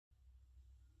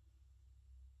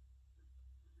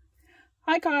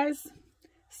Hi guys,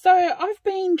 so I've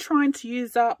been trying to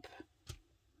use up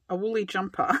a woolly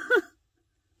jumper.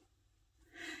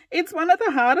 It's one of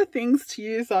the harder things to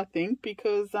use, I think,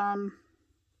 because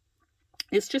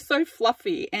it's just so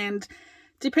fluffy, and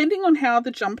depending on how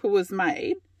the jumper was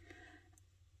made,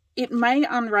 it may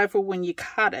unravel when you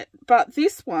cut it. But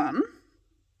this one's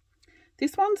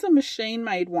a machine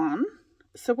made one,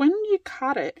 so when you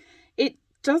cut it, it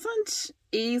doesn't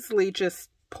easily just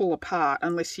pull apart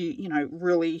unless you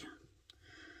really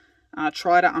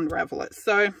try to unravel it.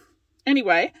 So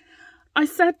anyway, I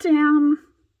sat down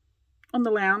on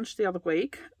the lounge the other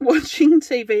week watching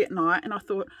TV at night, and I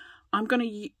thought, I'm going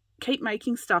to keep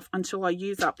making stuff until I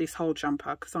use up this whole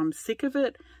jumper, because I'm sick of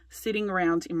it sitting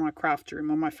around in my craft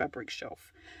room on my fabric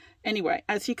shelf. Anyway,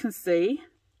 as you can see,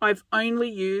 I've only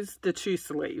used the 2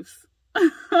 sleeves.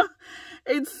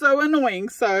 It's so annoying.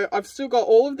 So I've still got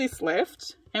all of this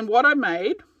left, and what I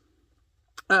made,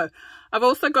 I've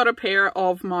also got a pair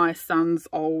of my son's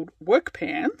old work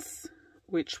pants,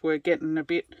 which were getting a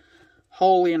bit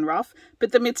holey and rough,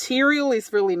 but the material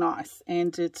is really nice,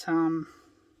 and it's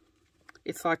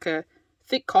like a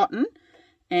thick cotton,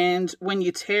 and when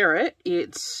you tear it,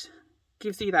 it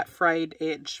gives you that frayed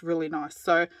edge, really nice.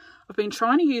 So I've been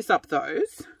trying to use up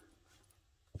those.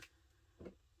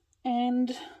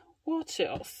 And what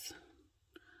else?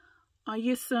 I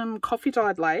used some coffee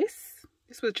dyed lace.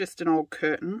 This was just an old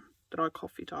curtain that I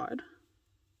coffee dyed.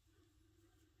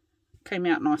 Came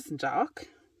out nice and dark.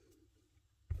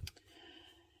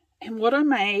 And what I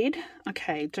made,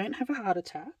 okay, don't have a heart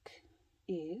attack,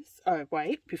 is, oh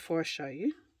wait, before I show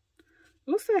you,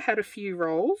 I also had a few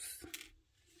rolls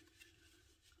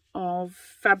of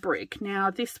fabric.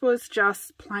 Now this was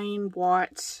just plain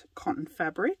white cotton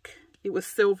fabric. It was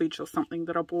selvage or something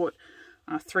that I bought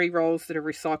 3 rolls at a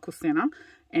recycle centre,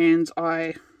 and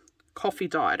I coffee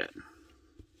dyed it.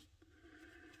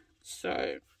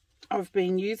 So I've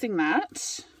been using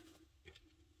that.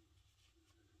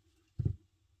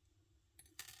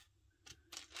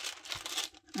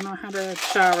 And I had a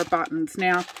jar of buttons.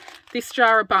 Now this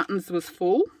jar of buttons was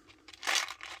full.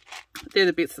 They're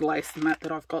the bits of lace and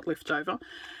that I've got left over.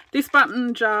 This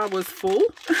button jar was full,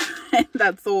 and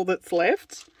that's all that's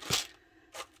left.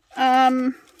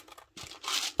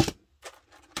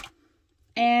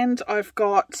 And I've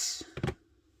got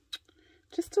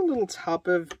just a little tub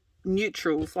of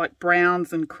neutrals like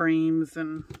browns and creams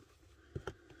and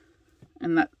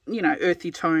that,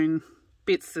 earthy tone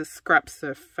bits of scraps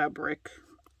of fabric.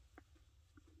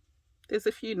 There's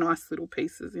a few nice little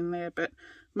pieces in there, but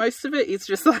most of it is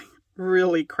just like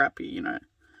really crappy,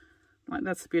 like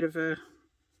that's a bit of a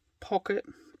pocket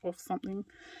of something.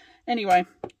 Anyway,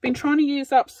 been trying to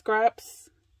use up scraps,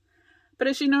 but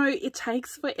as you know, it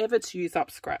takes forever to use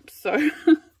up scraps. So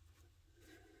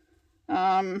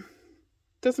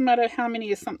doesn't matter how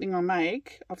many of something I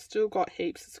make, I've still got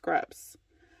heaps of scraps.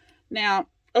 Now,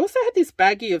 I also had this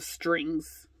baggie of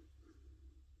strings.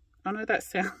 I know that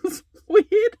sounds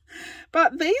weird,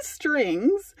 but these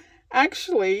strings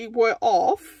actually were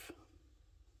off.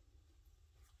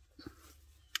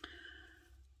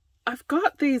 I've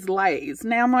got these lays.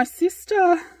 Now my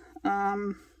sister,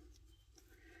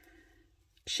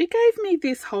 she gave me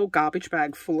this whole garbage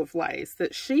bag full of lays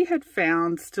that she had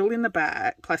found still in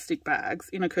the plastic bags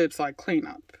in a curbside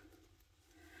cleanup.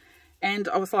 And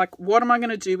I was like, what am I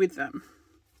going to do with them?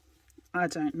 I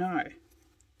don't know.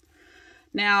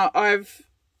 Now I've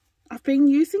been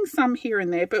using some here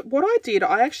and there, but what I did,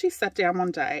 I actually sat down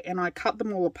one day and I cut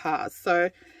them all apart. So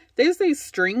there's these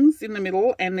strings in the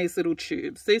middle and these little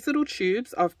tubes. These little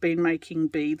tubes I've been making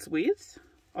beads with.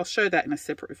 I'll show that in a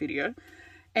separate video.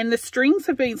 And the strings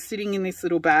have been sitting in this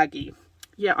little baggie.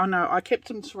 Yeah, I know, I kept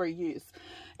them to reuse.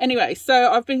 Anyway,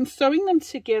 so I've been sewing them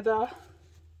together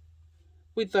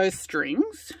with those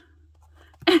strings.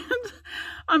 And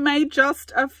I made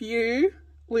just a few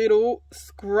little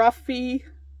scruffy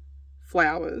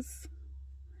flowers.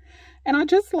 And I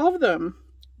just love them.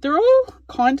 They're all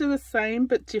kind of the same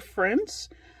but different.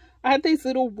 I had these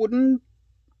little wooden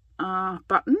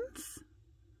buttons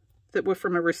that were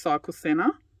from a recycle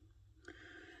centre.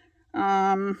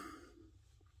 I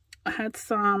had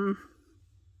some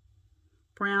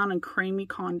brown and creamy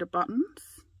kind of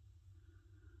buttons.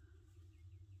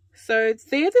 So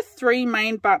they're the 3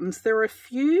 main buttons. There are a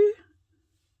few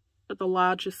of the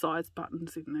larger size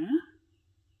buttons in there.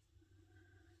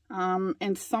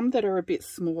 And some that are a bit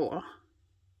smaller.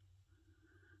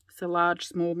 So large,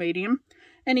 small, medium.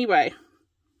 Anyway,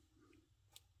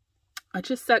 I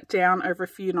just sat down over a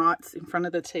few nights in front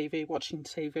of the TV, watching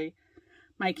TV,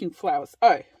 making flowers.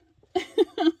 Oh,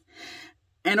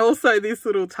 and also this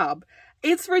little tub.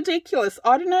 It's ridiculous.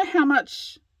 I don't know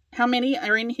how many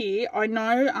are in here. I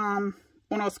know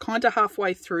when I was kind of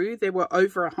halfway through, there were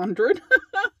over 100,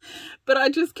 but I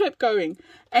just kept going.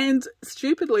 And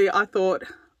stupidly, I thought,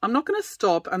 I'm not going to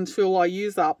stop until I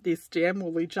use up this damn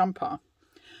woolly jumper.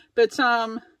 But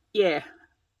yeah,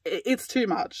 it's too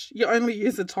much. You only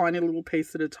use a tiny little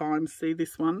piece at a time. See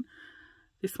this one?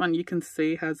 This one you can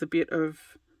see has a bit of,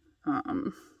 I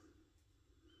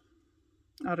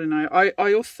don't know.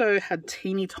 I also had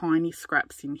teeny tiny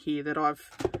scraps in here that I've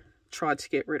tried to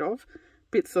get rid of.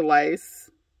 Bits of lace,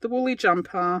 the woolly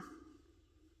jumper,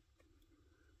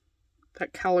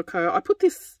 that calico. I put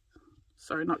this,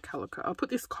 sorry, not calico. I put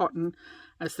this cotton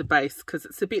as the base because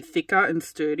it's a bit thicker and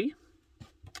sturdy.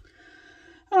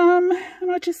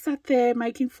 And I just sat there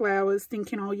making flowers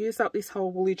thinking I'll use up this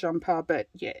whole woolly jumper, but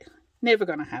yeah, never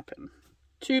gonna happen.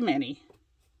 Too many.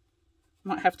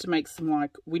 Might have to make some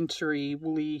like wintry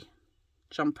woolly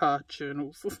jumper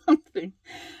journals or something.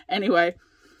 Anyway,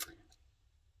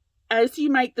 as you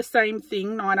make the same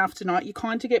thing night after night, you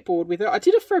kind of get bored with it. I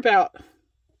did it for about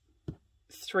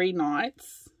 3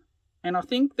 nights, and I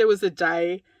think there was a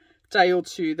day or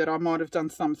two that I might have done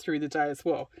some through the day as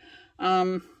well.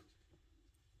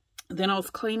 Then I was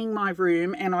cleaning my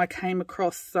room and I came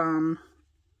across some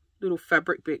little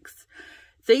fabric bits.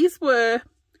 These were,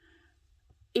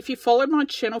 if you followed my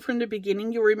channel from the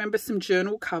beginning, you'll remember some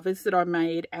journal covers that I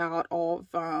made out of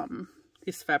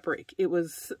this fabric. It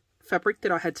was fabric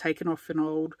that I had taken off an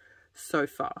old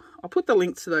sofa. I'll put the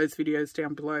links to those videos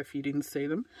down below if you didn't see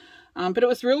them. But it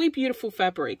was really beautiful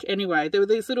fabric. Anyway, there were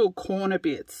these little corner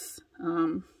bits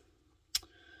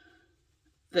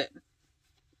that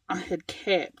I had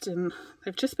kept, and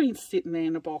they've just been sitting there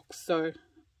in a box, so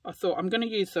I thought I'm going to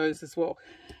use those as well.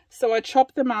 So I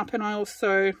chopped them up, and I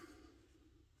also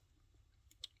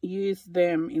used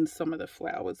them in some of the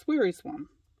flowers. Where is one?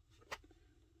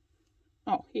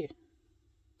 Oh, here.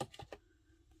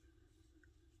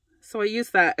 So I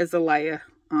used that as a layer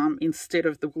instead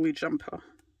of the woolly jumper.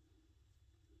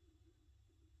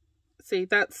 See,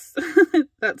 that's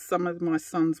that's some of my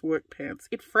son's work pants.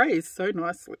 It frays so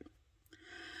nicely.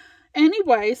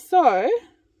 Anyway, so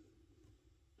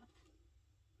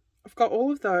I've got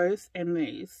all of those and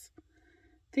these.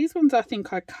 These ones I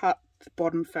think I cut the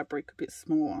bottom fabric a bit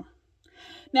smaller.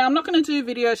 Now I'm not going to do a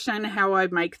video showing how I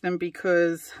make them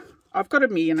because I've got a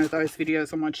million of those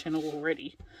videos on my channel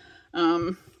already.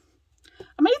 I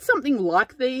made something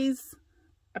like these,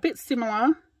 a bit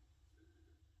similar,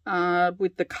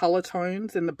 with the colour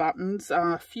tones and the buttons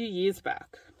a few years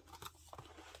back.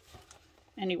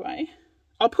 Anyway,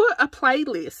 I'll put a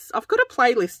playlist. I've got a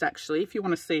playlist actually if you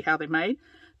want to see how they're made.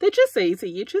 They're just easy.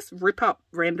 You just rip up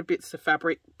random bits of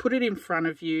fabric, put it in front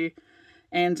of you,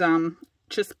 and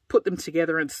just put them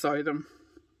together and sew them.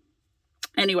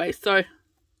 Anyway, so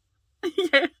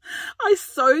yeah, I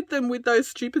sewed them with those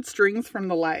stupid strings from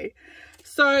the lei.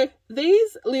 So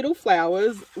these little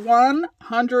flowers,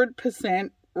 100%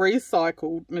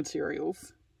 recycled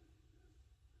materials.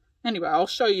 Anyway, I'll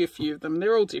show you a few of them.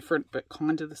 They're all different, but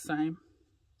kind of the same.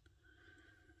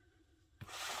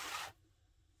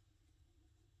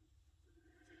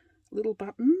 Little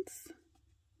buttons.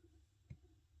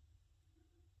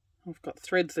 I've got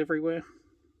threads everywhere.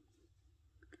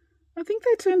 I think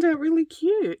they turned out really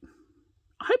cute.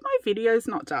 I hope my video's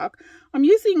not dark. I'm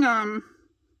using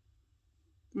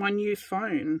my new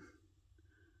phone.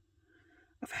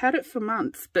 I've had it for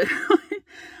months, but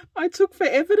I took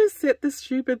forever to set this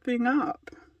stupid thing up.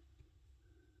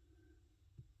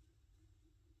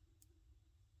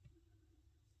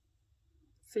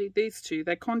 See, these two,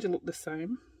 they kind of look the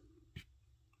same.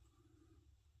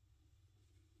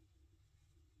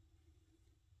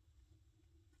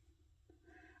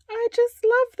 I just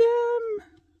love them.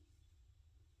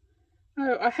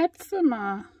 Oh, I had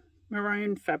some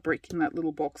maroon fabric in that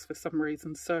little box for some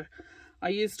reason, so I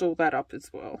used all that up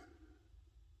as well.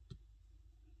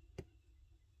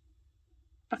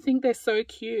 I think they're so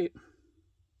cute.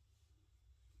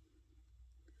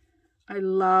 I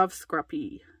love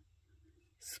scruffy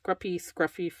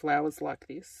flowers like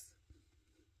this.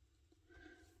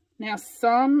 Now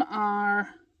some are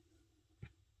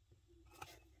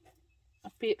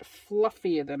a bit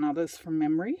fluffier than others from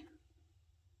memory.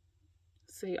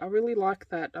 See, I really like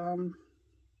that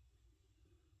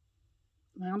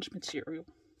lounge material.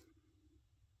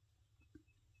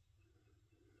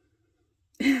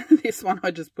 This one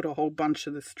I just put a whole bunch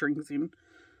of the strings in.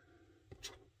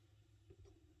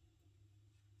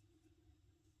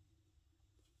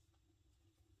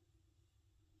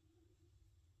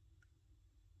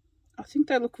 I think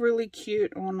they look really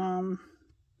cute on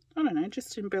I don't know,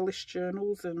 just embellished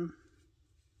journals and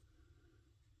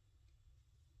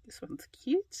This one's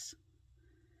cute.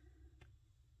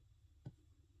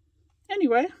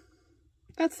 Anyway,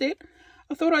 that's it.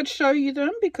 I thought I'd show you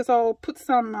them because I'll put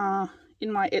some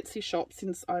in my Etsy shop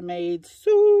since I made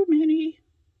so many.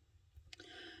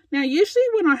 Now, usually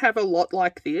when I have a lot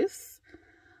like this,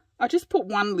 I just put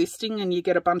one listing and you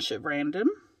get a bunch at random.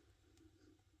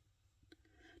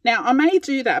 Now, I may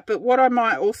do that, but what I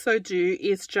might also do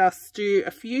is just do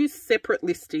a few separate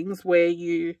listings where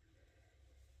you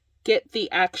get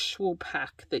the actual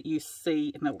pack that you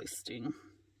see in a listing.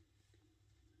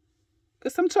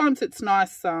 Because sometimes it's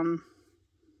nice to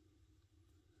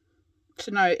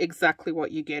know exactly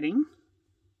what you're getting.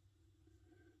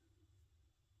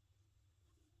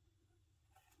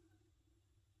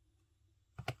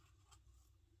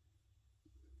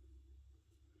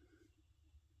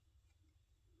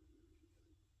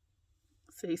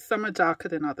 See, some are darker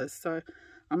than others, so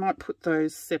I might put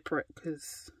those separate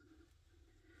because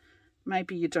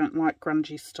maybe you don't like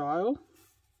grungy style.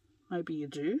 Maybe you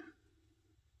do.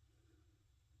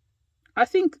 I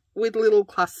think with little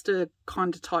cluster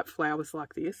kind of type flowers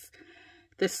like this,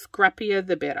 the scrappier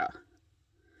the better.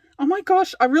 Oh my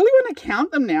gosh, I really want to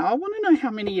count them now. I want to know how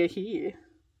many are here.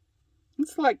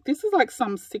 It's like, this is like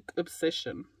some sick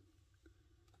obsession.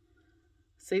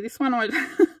 See, this one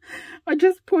I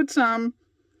just put,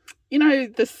 you know,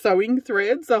 the sewing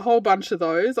threads, a whole bunch of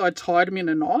those. I tied them in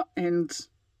a knot and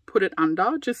put it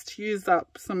under just to use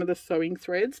up some of the sewing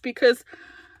threads because,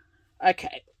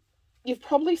 okay, you've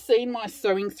probably seen my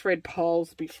sewing thread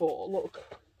piles before.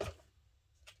 Look,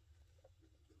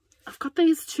 I've got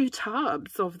these 2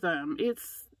 tubs of them.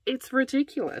 It's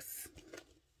ridiculous.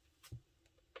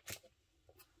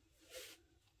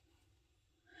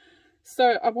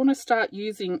 So I want to start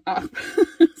using up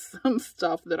some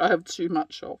stuff that I have too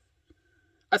much of.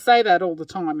 I say that all the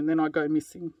time and then I go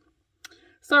missing.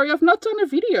 Sorry, I've not done a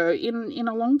video in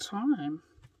a long time.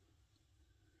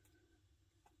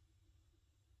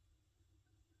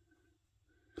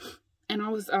 And I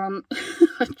was,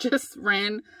 I just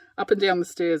ran up and down the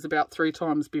stairs about 3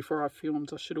 times before I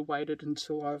filmed. I should have waited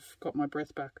until I've got my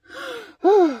breath back.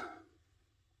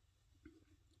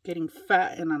 Getting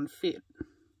fat and unfit.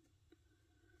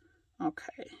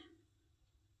 Okay.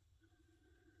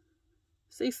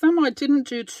 See, some I didn't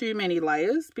do too many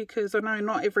layers because I know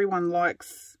not everyone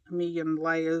likes a million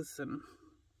layers, and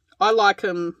I like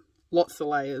them lots of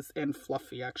layers and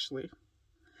fluffy actually.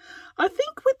 I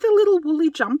think with the little woolly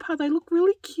jumper they look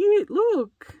really cute.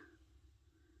 Look.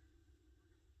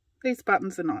 These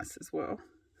buttons are nice as well.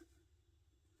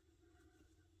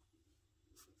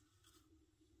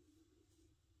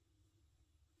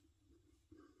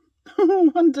 I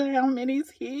wonder how many's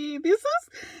here. This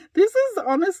is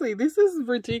honestly, this is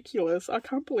ridiculous. I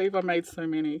can't believe I made so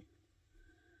many.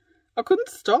 I couldn't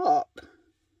stop.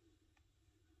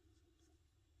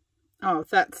 Oh,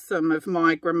 that's some of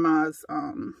my grandma's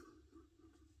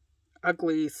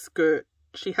ugly skirt.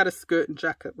 She had a skirt and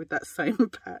jacket with that same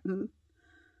pattern.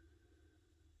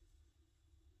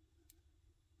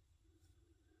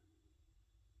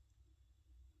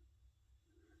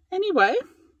 Anyway,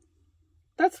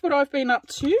 that's what I've been up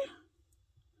to.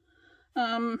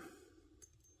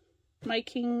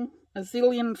 Making a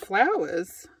zillion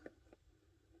flowers.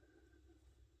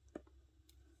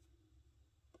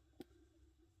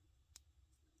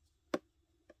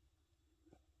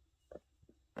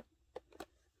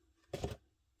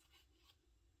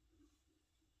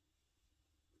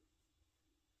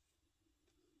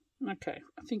 Okay,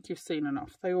 I think you've seen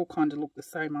enough. They all kind of look the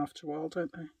same after a while,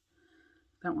 don't they?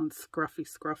 That one's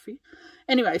scruffy.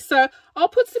 Anyway, so I'll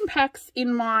put some packs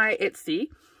in my Etsy.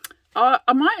 I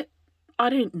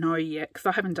don't know yet because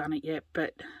I haven't done it yet,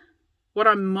 but what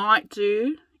I might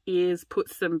do is put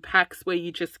some packs where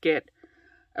you just get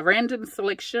a random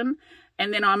selection,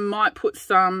 and then I might put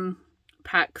some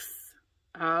packs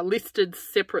listed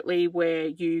separately where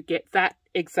you get that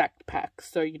exact pack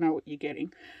so you know what you're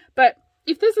getting. But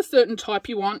if there's a certain type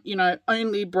you want, you know,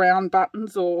 only brown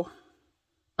buttons or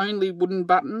only wooden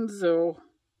buttons, or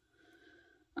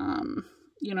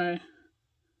you know,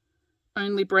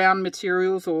 only brown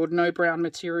materials or no brown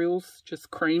materials,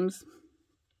 just creams,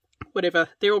 whatever,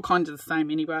 they're all kind of the same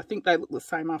anyway. I think they look the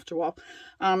same after a while.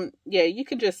 Yeah, you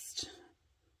can just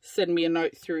send me a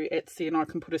note through Etsy and I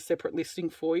can put a separate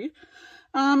listing for you.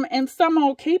 And some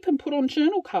I'll keep and put on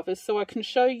journal covers so I can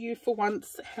show you for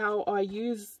once how I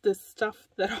use the stuff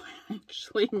that I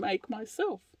actually make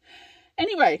myself.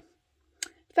 Anyway,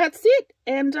 that's it.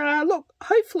 And look,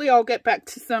 hopefully I'll get back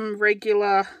to some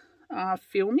regular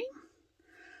filming.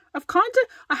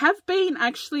 I have been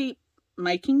actually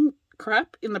making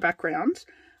crap in the background.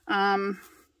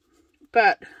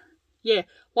 But yeah,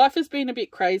 life has been a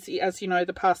bit crazy, as you know,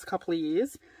 the past couple of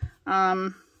years.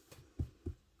 But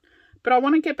I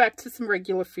want to get back to some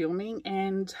regular filming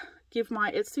and give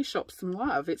my Etsy shop some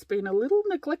love. It's been a little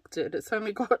neglected. It's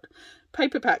only got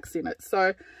paper packs in it.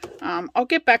 So I'll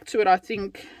get back to it, I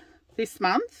think, this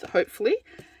month, hopefully.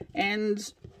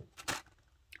 And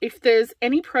if there's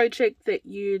any project that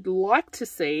you'd like to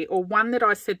see, or one that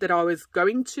I said that I was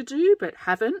going to do but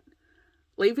haven't,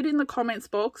 leave it in the comments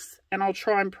box and I'll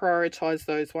try and prioritize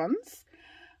those ones.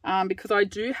 Because I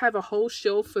do have a whole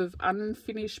shelf of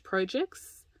unfinished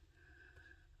projects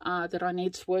that I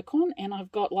need to work on. And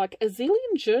I've got like a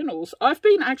zillion journals. I've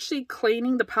been actually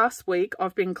cleaning the past week.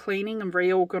 I've been cleaning and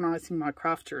reorganizing my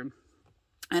craft room.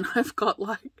 And I've got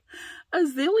like a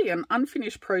zillion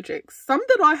unfinished projects. Some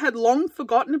that I had long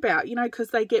forgotten about, you know,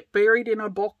 because they get buried in a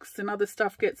box and other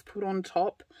stuff gets put on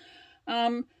top.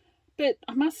 But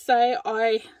I must say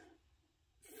I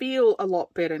feel a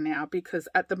lot better now, because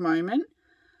at the moment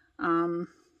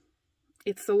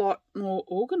it's a lot more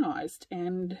organized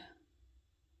and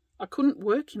I couldn't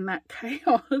work in that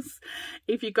chaos.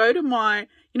 If you go to my,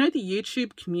 you know, the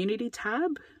YouTube community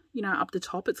tab, you know, up the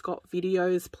top, it's got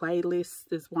videos, playlists,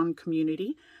 there's one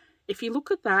community. If you look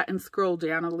at that and scroll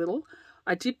down a little,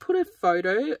 I did put a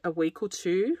photo a week or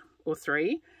 2 or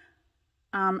 3,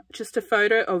 just a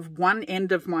photo of one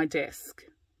end of my desk.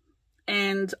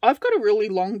 And I've got a really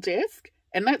long desk,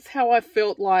 and that's how I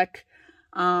felt like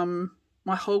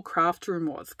my whole craft room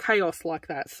was, chaos like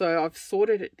that. So I've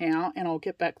sorted it now, and I'll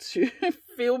get back to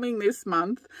filming this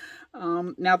month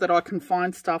now that I can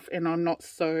find stuff and I'm not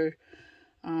so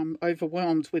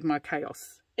overwhelmed with my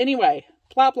chaos. Anyway,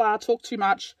 blah blah, talk too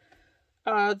much.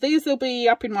 These will be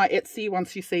up in my Etsy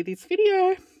once you see this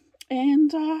video,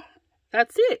 and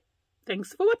that's it.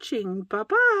 Thanks for watching. Bye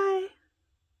bye.